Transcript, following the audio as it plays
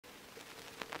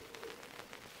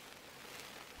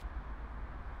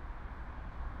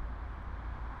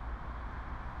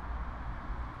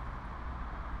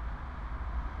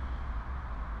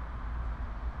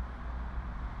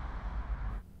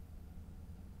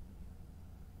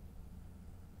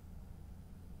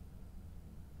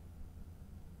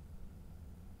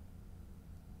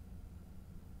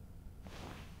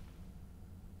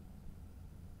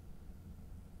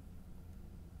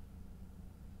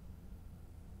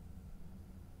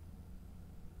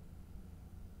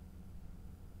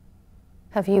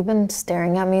Have you been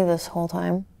staring at me this whole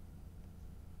time?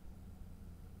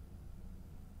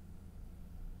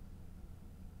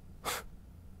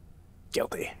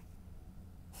 Guilty.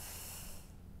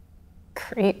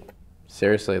 Creep.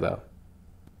 Seriously, though.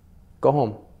 Go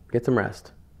home. Get some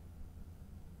rest.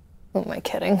 Who am I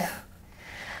kidding?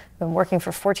 I've been working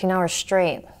for 14 hours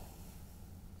straight.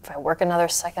 If I work another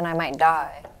second, I might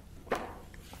die.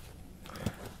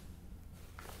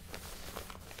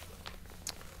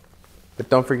 But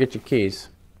don't forget your keys.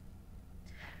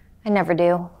 I never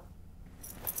do.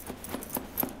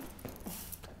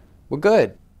 Well,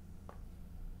 good.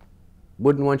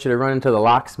 Wouldn't want you to run into the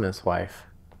locksmith's wife.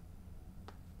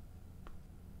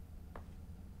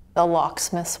 The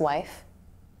locksmith's wife?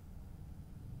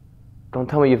 Don't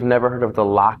tell me you've never heard of the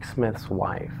locksmith's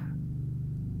wife.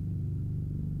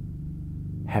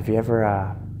 Have you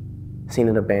ever seen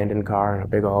an abandoned car in a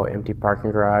big old empty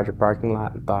parking garage or parking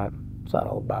lot and thought, what's that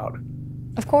all about?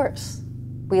 Of course.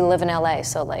 We live in LA,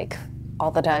 so like,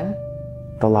 all the time.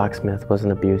 The locksmith was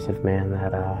an abusive man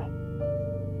that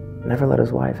never let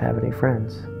his wife have any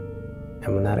friends.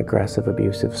 And when that aggressive,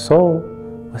 abusive soul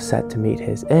was set to meet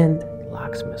his end, the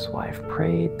locksmith's wife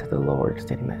prayed to the Lord,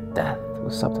 stating that death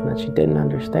was something that she didn't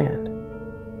understand.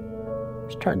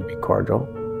 She tried to be cordial,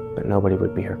 but nobody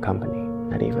would be her company,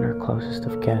 not even her closest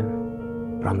of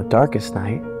kin. But on the darkest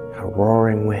night, in a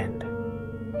roaring wind,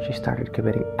 she started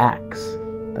committing acts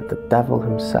that the devil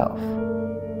himself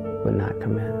would not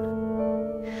come in.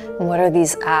 And what are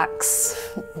these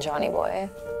acts, Johnny boy?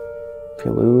 If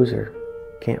you lose or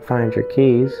can't find your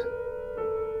keys,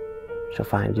 she'll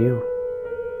find you.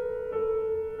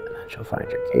 And then she'll find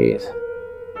your keys.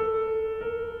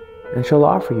 And she'll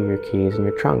offer you your keys in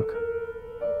your trunk.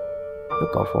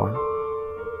 You'll go for them.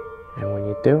 And when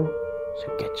you do,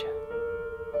 she'll get you.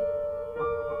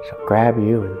 She'll grab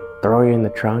you and throw you in the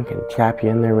trunk and trap you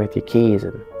in there with your keys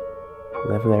and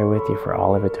live there with you for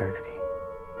all of eternity.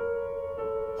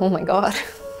 Oh my God.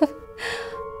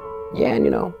 Yeah, and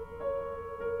you know,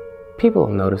 people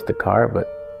will notice the car, but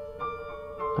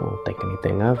they won't think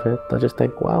anything of it. They'll just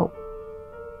think, well,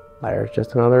 there's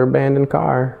just another abandoned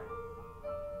car.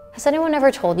 Has anyone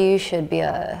ever told you you should be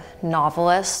a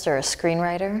novelist or a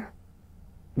screenwriter?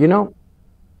 You know,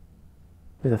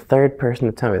 you're the third person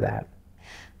to tell me that.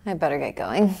 I better get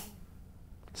going.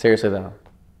 Seriously though,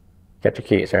 get your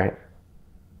keys, right?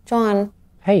 John.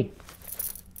 Hey,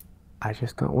 I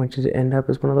just don't want you to end up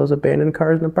as one of those abandoned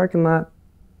cars in the parking lot.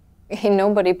 Ain't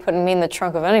nobody putting me in the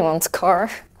trunk of anyone's car.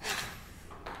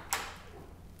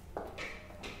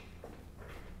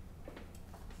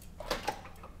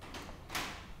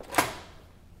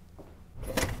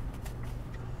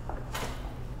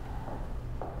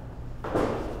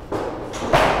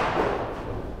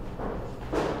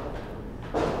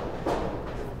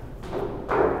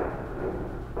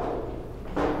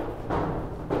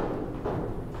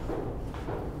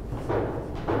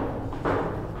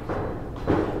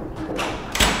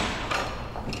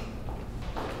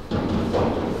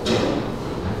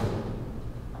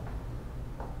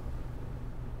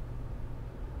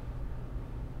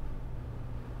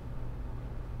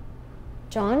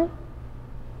 John?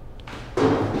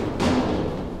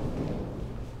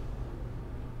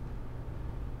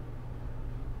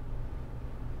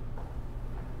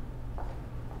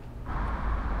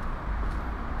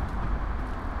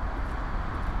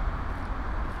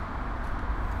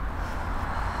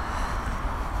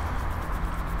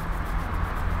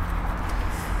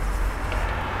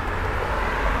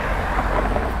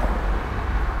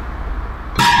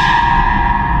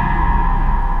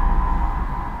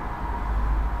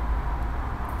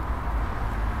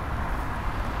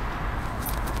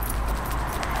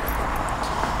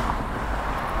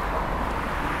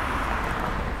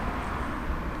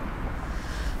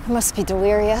 I must be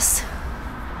delirious.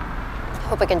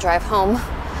 Hope I can drive home.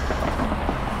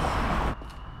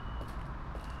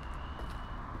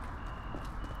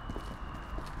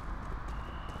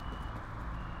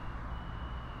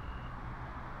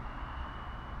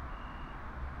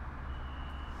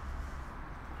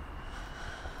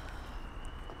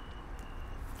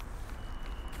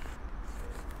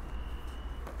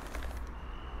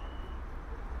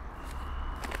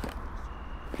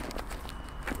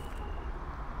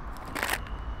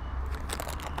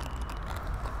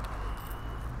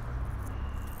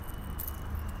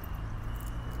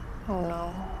 Oh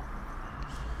no.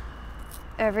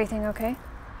 Everything okay?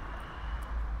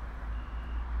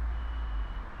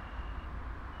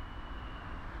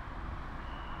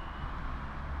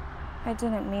 I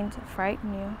didn't mean to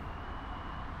frighten you.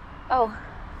 Oh,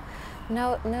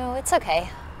 no, it's okay.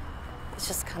 It's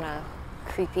just kind of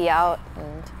creepy out,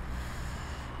 and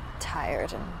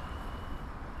tired and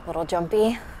a little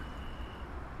jumpy.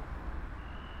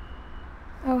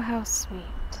 Oh, how sweet.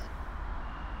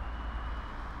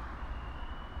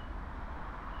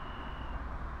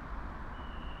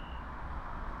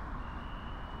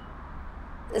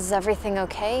 Is everything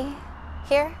okay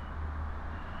here?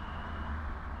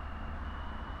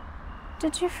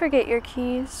 Did you forget your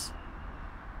keys?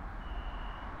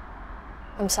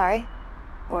 I'm sorry?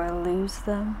 Or lose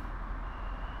them?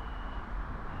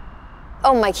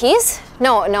 Oh, my keys?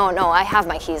 No, I have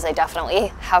my keys. I definitely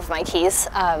have my keys.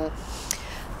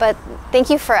 But thank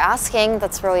you for asking.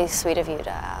 That's really sweet of you to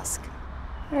ask.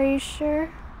 Are you sure?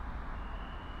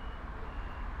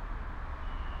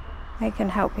 I can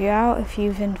help you out if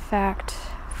you've in fact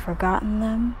forgotten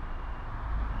them.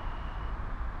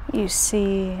 You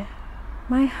see,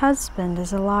 my husband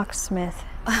is a locksmith.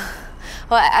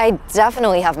 Well, I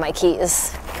definitely have my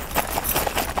keys.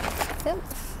 Yep.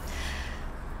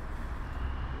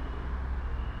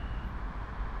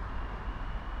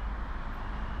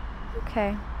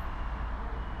 Okay.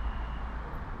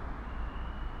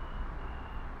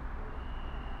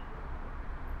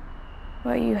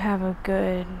 Well, you have a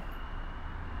good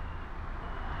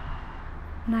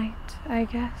night, I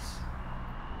guess.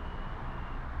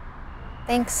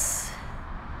 Thanks.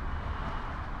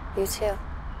 You too.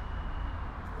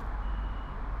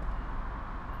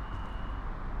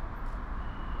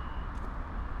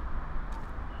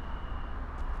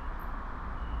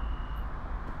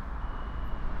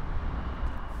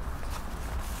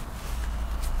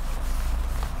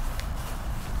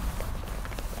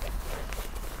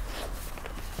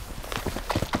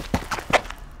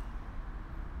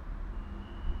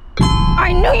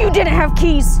 I knew you didn't have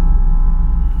keys!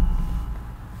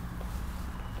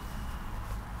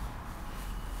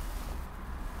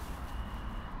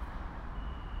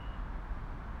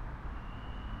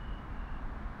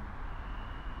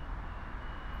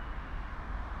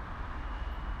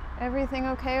 Everything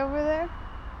okay over there?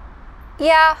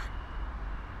 Yeah.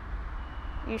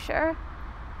 You sure?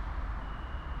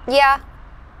 Yeah.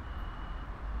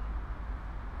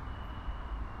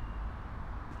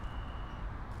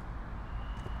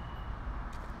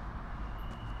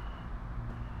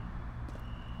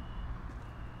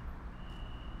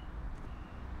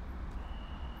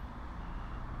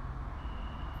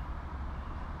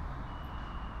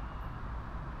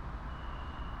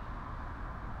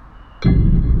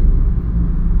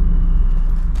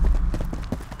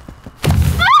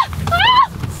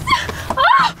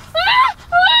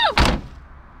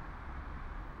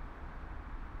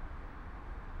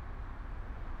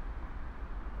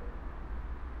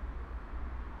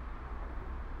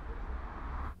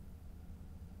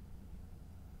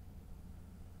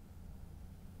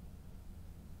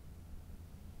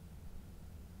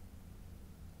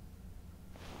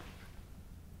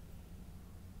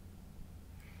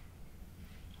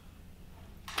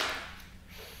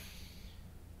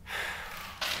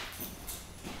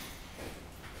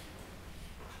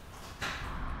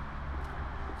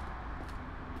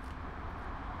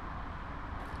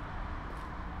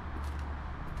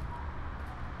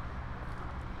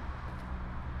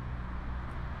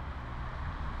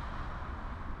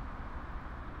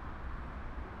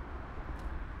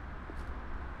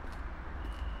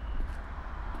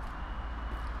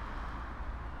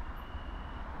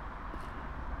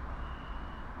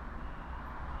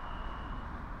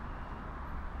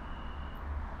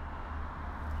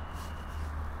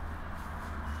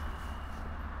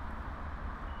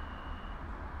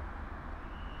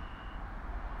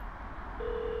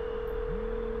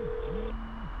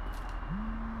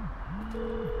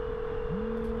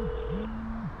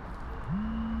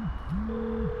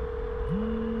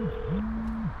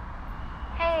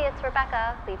 Hey, it's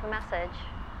Rebecca. Leave a message.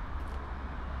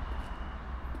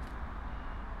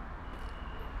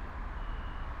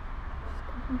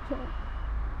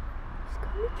 Just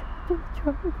got me trapped in the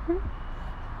truck with her.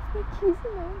 My keys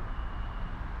in there.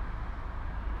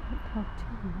 I can't talk to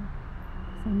you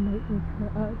because I might wake her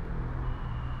up.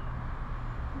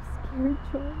 I'm scared,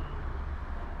 Joy.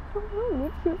 I don't want to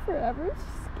live here forever. It's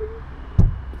just scary.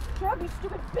 Shut up, you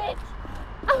stupid bitch!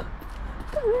 Oh,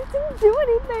 I didn't do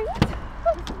anything.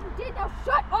 You did. Now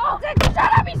shut up!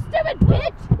 Shut up, you stupid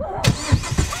bitch!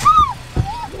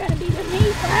 You're gonna be with me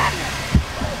forever.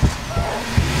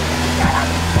 Shut up,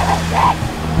 you stupid bitch!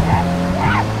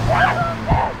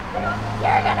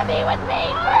 You're gonna be with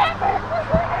me